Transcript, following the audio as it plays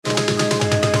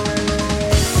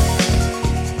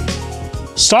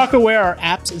Stalkerware are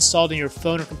apps installed in your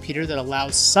phone or computer that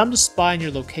allows some to spy on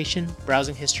your location,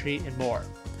 browsing history, and more.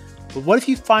 But what if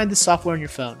you find this software on your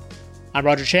phone? I'm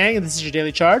Roger Chang, and this is your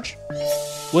Daily Charge.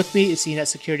 With me is CNET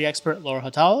security expert Laura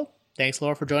Hotalo. Thanks,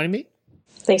 Laura, for joining me.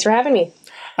 Thanks for having me.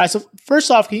 All right, so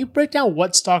first off, can you break down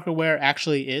what stalkerware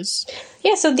actually is?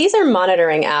 Yeah, so these are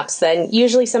monitoring apps that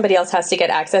usually somebody else has to get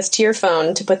access to your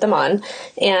phone to put them on,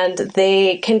 and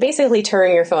they can basically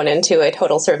turn your phone into a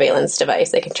total surveillance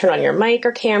device. They can turn on your mic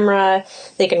or camera,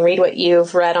 they can read what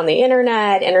you've read on the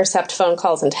internet, intercept phone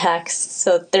calls and texts,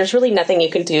 so there's really nothing you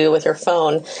can do with your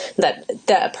phone that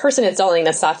the person installing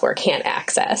the software can't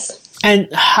access. And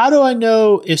how do I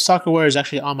know if stalkerware is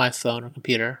actually on my phone or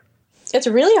computer? It's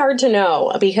really hard to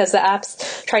know because the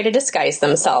apps try to disguise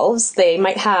themselves. They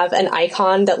might have an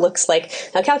icon that looks like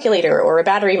a calculator or a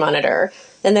battery monitor.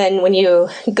 And then when you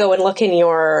go and look in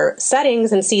your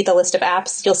settings and see the list of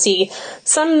apps, you'll see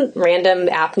some random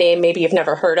app name maybe you've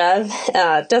never heard of.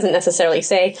 Doesn't necessarily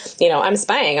say, I'm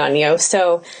spying on you.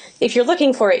 So if you're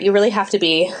looking for it, you really have to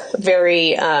be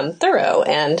very thorough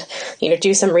and,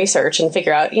 do some research and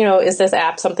figure out, is this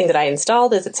app something that I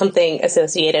installed? Is it something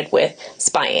associated with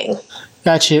spying?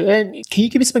 Got you. And can you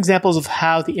give me some examples of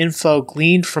how the info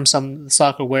gleaned from some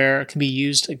stalkerware can be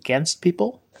used against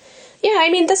people? Yeah,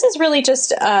 this is really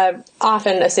just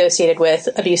often associated with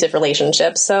abusive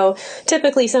relationships. So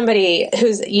typically somebody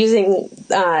who's using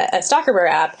a stalkerware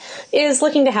app is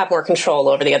looking to have more control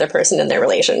over the other person in their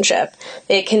relationship.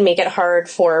 It can make it hard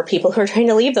for people who are trying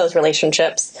to leave those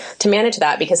relationships to manage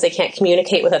that because they can't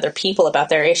communicate with other people about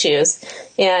their issues.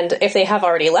 And if they have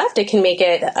already left, it can make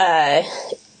it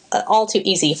all too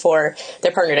easy for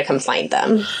their partner to come find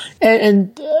them.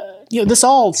 And this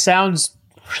all sounds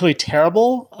really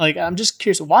terrible. I'm just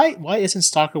curious, why isn't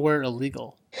stalkerware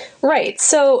illegal? Right.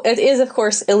 So it is, of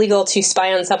course, illegal to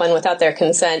spy on someone without their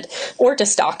consent or to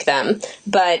stalk them.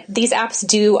 But these apps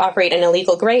do operate in a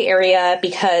legal gray area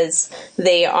because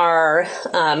they are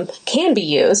can be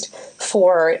used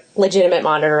for legitimate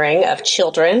monitoring of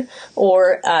children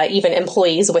or even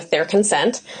employees with their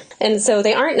consent. And so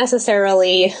they aren't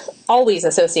necessarily always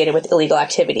associated with illegal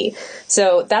activity.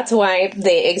 So that's why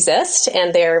they exist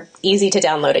and they're easy to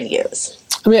download and use.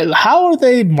 How are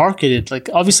they marketed?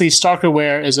 Obviously,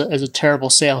 stalkerware is a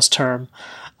terrible sales term,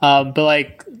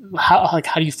 but how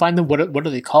do you find them? What are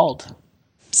they called?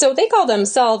 So they call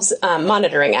themselves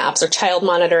monitoring apps or child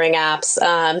monitoring apps,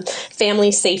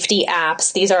 family safety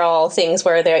apps. These are all things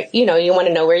where they're, you want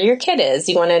to know where your kid is.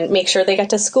 You want to make sure they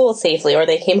got to school safely or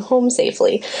they came home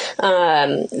safely.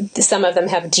 Some of them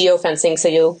have geofencing, so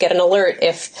you'll get an alert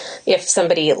if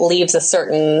somebody leaves a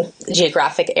certain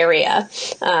geographic area.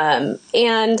 That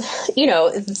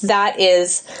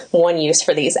is one use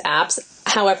for these apps.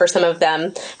 However, some of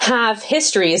them have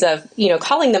histories of,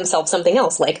 calling themselves something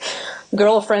else, like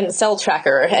girlfriend cell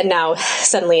tracker, and now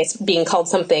suddenly it's being called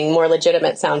something more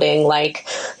legitimate sounding, like,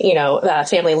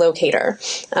 family locator.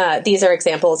 These are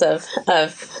examples of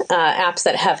apps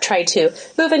that have tried to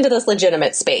move into this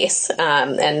legitimate space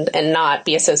and not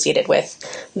be associated with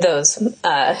those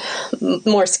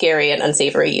more scary and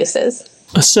unsavory uses.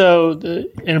 So an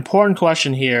important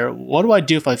question here, what do I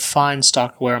do if I find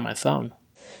stalkerware on my phone?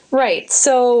 Right.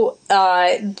 So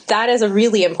that is a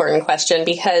really important question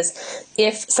because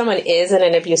if someone is in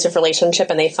an abusive relationship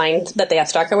and they find that they have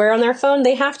stalkerware on their phone,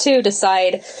 they have to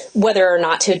decide whether or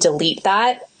not to delete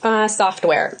that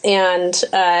software. And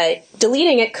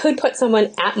deleting it could put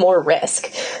someone at more risk.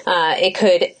 It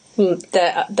could.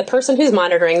 The person who's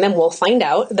monitoring them will find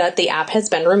out that the app has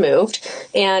been removed,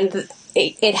 and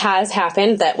it has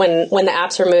happened that when the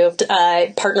app's removed,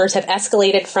 partners have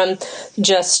escalated from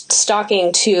just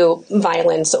stalking to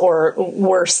violence or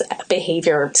worse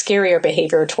behavior, scarier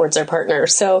behavior towards their partner.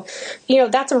 So,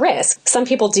 that's a risk. Some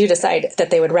people do decide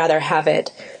that they would rather have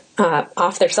it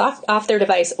off their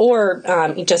device, or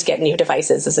just get new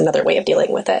devices is another way of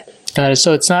dealing with it. Got it.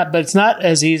 So it's not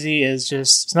as easy as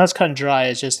it's not as cut and dry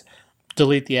as just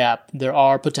delete the app. There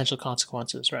are potential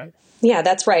consequences, right? Yeah,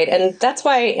 that's right. And that's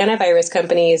why antivirus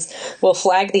companies will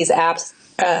flag these apps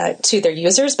to their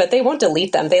users, but they won't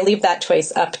delete them. They leave that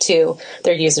choice up to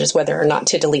their users whether or not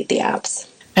to delete the apps.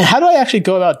 And how do I actually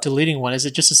go about deleting one? Is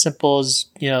it just as simple as,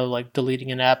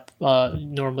 deleting an app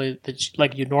normally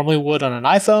like you normally would on an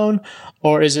iPhone,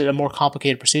 or is it a more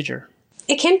complicated procedure?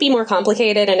 It can be more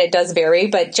complicated and it does vary,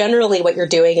 but generally what you're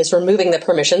doing is removing the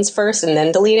permissions first and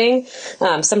then deleting.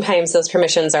 Sometimes those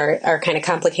permissions are kind of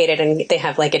complicated and they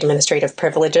have administrative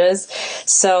privileges.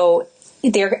 So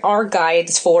there are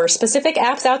guides for specific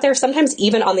apps out there, sometimes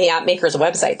even on the app maker's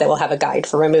website that will have a guide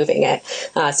for removing it.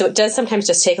 So it does sometimes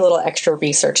just take a little extra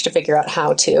research to figure out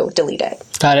how to delete it.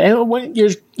 Got it. And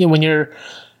when you're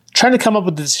trying to come up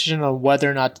with a decision on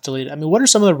whether or not to delete it, I mean, what are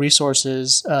some of the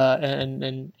resources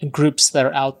and groups that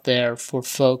are out there for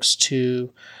folks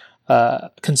to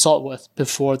consult with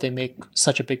before they make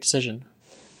such a big decision?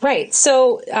 Right.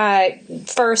 So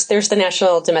first, there's the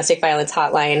National Domestic Violence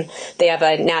Hotline. They have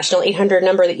a national 800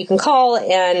 number that you can call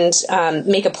and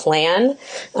make a plan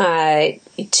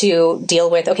to deal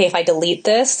with, okay, if I delete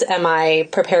this, am I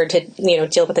prepared to,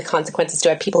 deal with the consequences? Do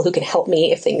I have people who can help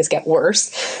me if things get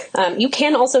worse? You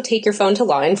can also take your phone to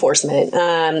law enforcement.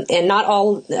 And not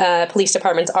all police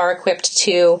departments are equipped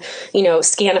to,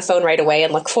 scan a phone right away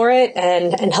and look for it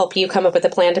and help you come up with a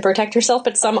plan to protect yourself,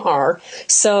 but some are.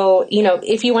 So,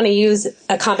 if you want to use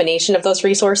a combination of those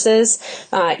resources,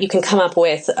 you can come up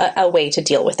with a way to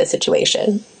deal with the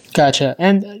situation. Gotcha.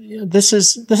 And this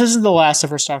isn't the last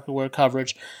of our stalkerware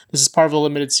coverage. This is part of a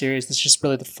limited series. This is just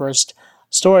really the first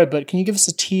story, but can you give us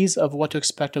a tease of what to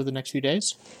expect over the next few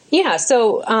days? Yeah,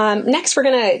 so next we're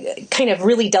going to kind of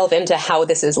really delve into how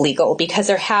this is legal, because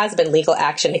there has been legal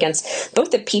action against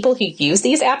both the people who use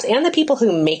these apps and the people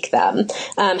who make them.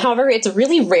 However, it's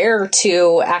really rare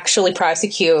to actually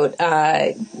prosecute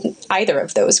either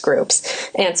of those groups.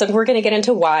 And so we're going to get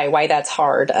into why that's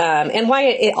hard, and why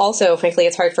it also, frankly,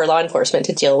 it's hard for law enforcement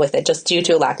to deal with it just due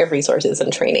to a lack of resources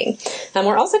and training.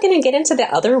 We're also going to get into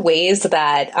the other ways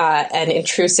that an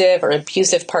intrusive or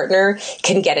abusive partner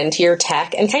can get into your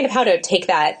tech, and kind of how to take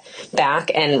that back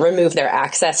and remove their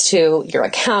access to your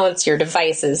accounts, your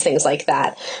devices, things like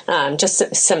that.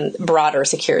 Just some broader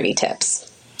security tips.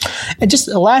 And just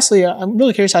lastly, I'm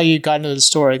really curious how you got into the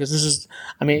story, because this is,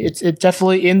 it's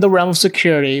definitely in the realm of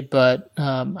security, but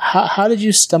how did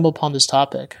you stumble upon this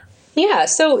topic? Yeah,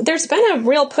 so there's been a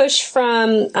real push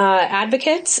from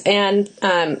advocates and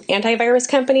antivirus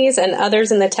companies and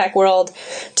others in the tech world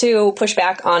to push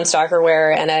back on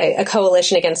stalkerware, and a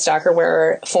coalition against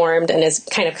stalkerware formed and is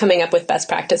kind of coming up with best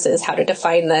practices, how to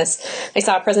define this. I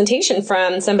saw a presentation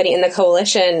from somebody in the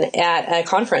coalition at a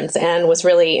conference and was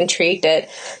really intrigued at,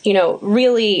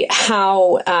 really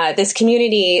how this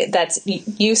community that's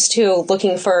used to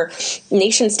looking for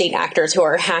nation-state actors who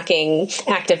are hacking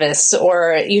activists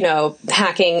or,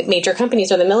 hacking major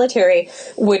companies or the military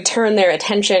would turn their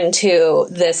attention to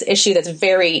this issue that's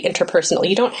very interpersonal.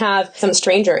 You don't have some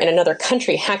stranger in another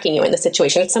country hacking you in this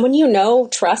situation. It's someone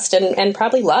trust, and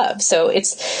probably love. So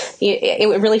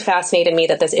it really fascinated me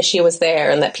that this issue was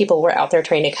there and that people were out there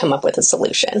trying to come up with a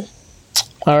solution.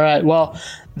 All right. Well,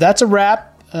 that's a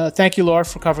wrap. Thank you, Laura,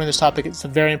 for covering this topic. It's a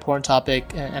very important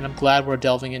topic, and I'm glad we're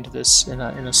delving into this in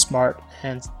a smart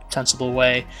and sensible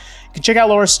way. You can check out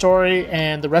Laura's story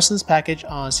and the rest of this package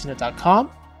on cnet.com.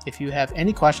 If you have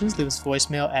any questions, leave us a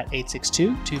voicemail at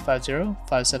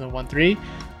 862-250-5713.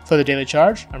 For The Daily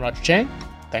Charge, I'm Roger Chang.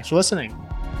 Thanks for listening.